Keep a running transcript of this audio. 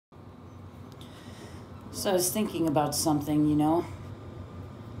So I was thinking about something, you know,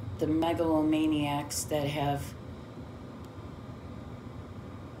 the megalomaniacs that have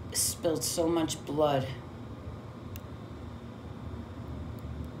spilled so much blood.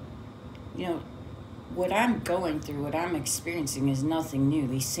 You know, what I'm going through, what I'm experiencing is nothing new.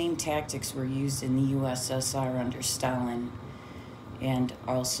 These same tactics were used in the USSR under Stalin and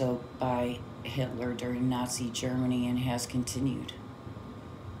also by Hitler during Nazi Germany and has continued.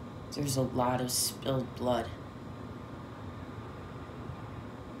 There's a lot of spilled blood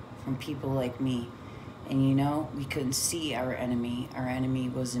from people like me. And you know, we couldn't see our enemy. Our enemy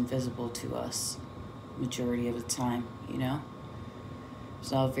was invisible to us majority of the time, you know? It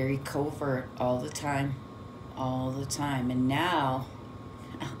was all very covert all the time. All the time. And now,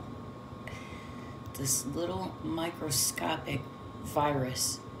 this little microscopic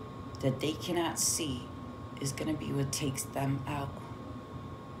virus that they cannot see is going to be what takes them out.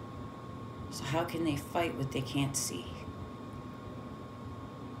 So how can they fight what they can't see?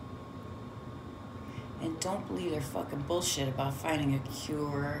 And don't believe their fucking bullshit about finding a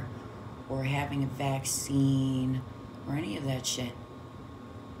cure or having a vaccine or any of that shit.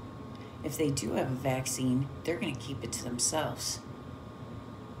 If they do have a vaccine, they're going to keep it to themselves.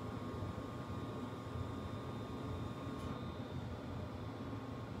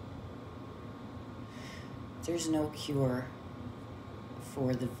 There's no cure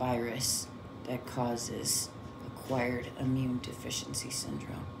for the virus that causes acquired immune deficiency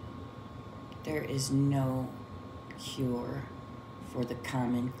syndrome. There is no cure for the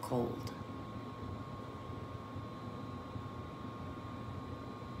common cold.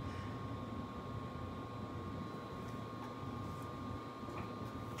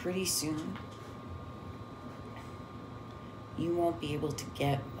 Pretty soon, you won't be able to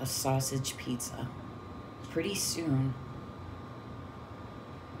get a sausage pizza. Pretty soon,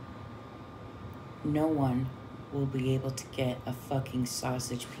 no one will be able to get a fucking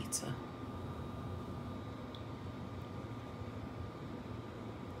sausage pizza.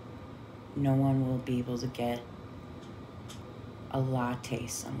 No one will be able to get a latte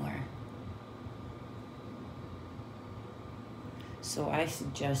somewhere. So I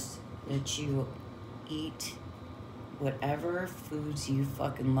suggest that you eat whatever foods you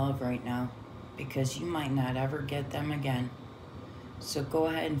fucking love right now, because you might not ever get them again. So go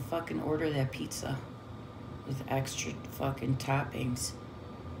ahead and fucking order that pizza with extra fucking toppings.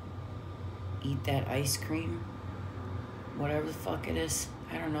 Eat that ice cream, whatever the fuck it is.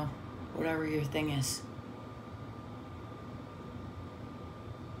 I don't know, whatever your thing is.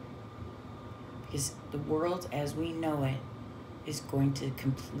 Because the world as we know it is going to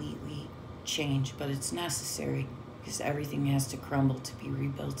completely change, but it's necessary because everything has to crumble to be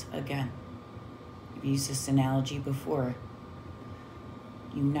rebuilt again. I've used this analogy before.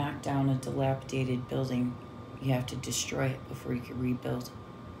 You knock down a dilapidated building, you have to destroy it before you can rebuild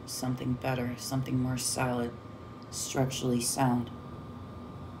something better, something more solid, structurally sound.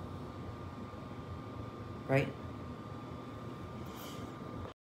 Right?